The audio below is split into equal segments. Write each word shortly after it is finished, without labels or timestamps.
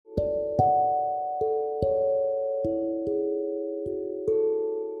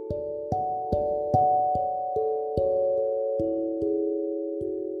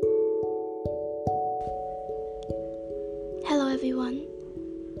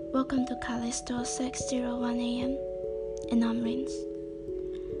Welcome to Callisto 601 AM, and I'm Rins.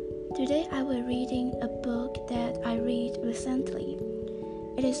 Today I will reading a book that I read recently.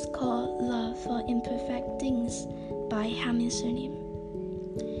 It is called Love for Imperfect Things by Hamin Sunim.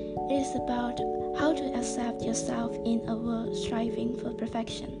 It is about how to accept yourself in a world striving for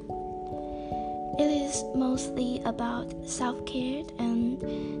perfection. It is mostly about self-care and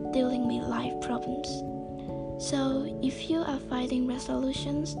dealing with life problems. So, if you are finding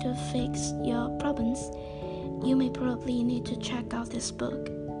resolutions to fix your problems, you may probably need to check out this book.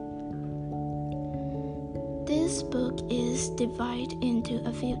 This book is divided into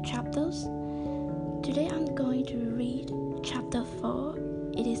a few chapters. Today I'm going to read chapter 4.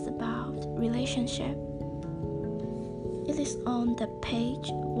 It is about relationship. It is on the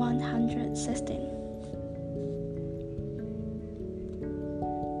page 116.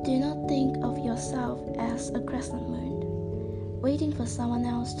 Do not think of yourself as a crescent moon, waiting for someone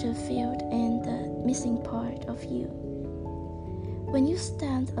else to fill in the missing part of you. When you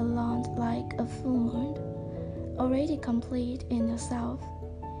stand alone like a full moon, already complete in yourself,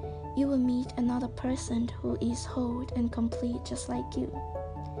 you will meet another person who is whole and complete just like you.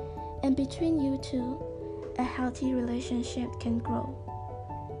 And between you two, a healthy relationship can grow.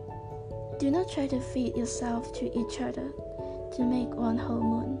 Do not try to fit yourself to each other to make one whole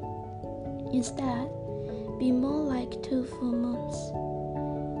moon. Instead, be more like two full moons.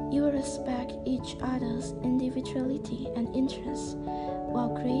 You will respect each other's individuality and interests while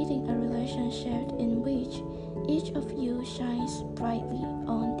creating a relationship in which each of you shines brightly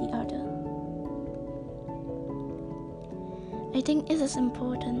on the other. I think it is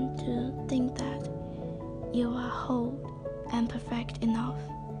important to think that you are whole and perfect enough.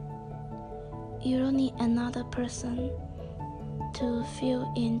 You don't need another person to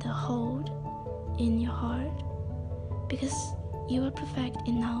fill in the hole in your heart, because you are perfect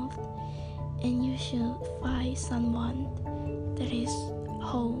enough, and you should find someone that is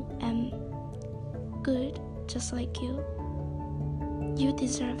whole and good just like you. You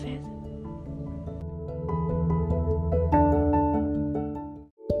deserve it.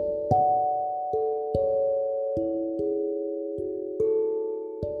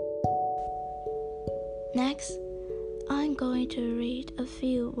 Next, I'm going to read a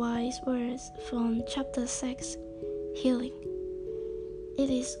few wise words from chapter 6, Healing. It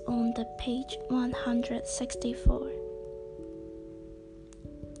is on the page 164.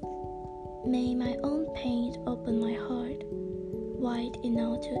 May my own pain open my heart wide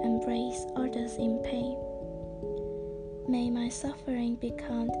enough to embrace others in pain. May my suffering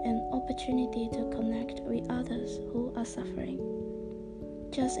become an opportunity to connect with others who are suffering,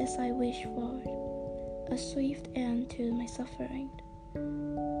 just as I wish for a swift end to my suffering.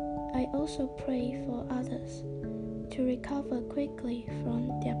 I also pray for others to recover quickly from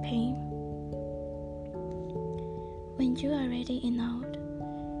their pain. When you are ready enough,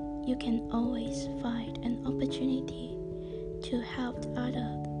 you can always find an opportunity to help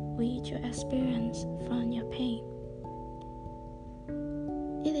others with your experience from your pain.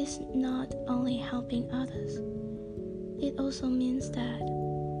 It is not only helping others, it also means that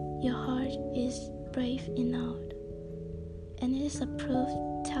your heart is brave enough, and it is a proof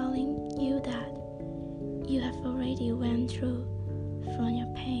telling you that you have already went through from your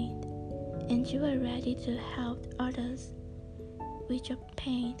pain, and you are ready to help others with your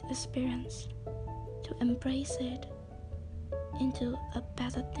pain experience, to embrace it into a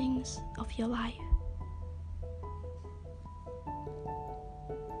better things of your life.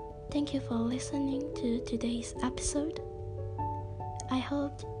 Thank you for listening to today's episode. I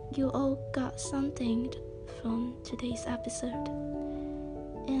hope you all got something from today's episode,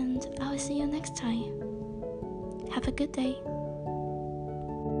 and I will see you next time. Have a good day.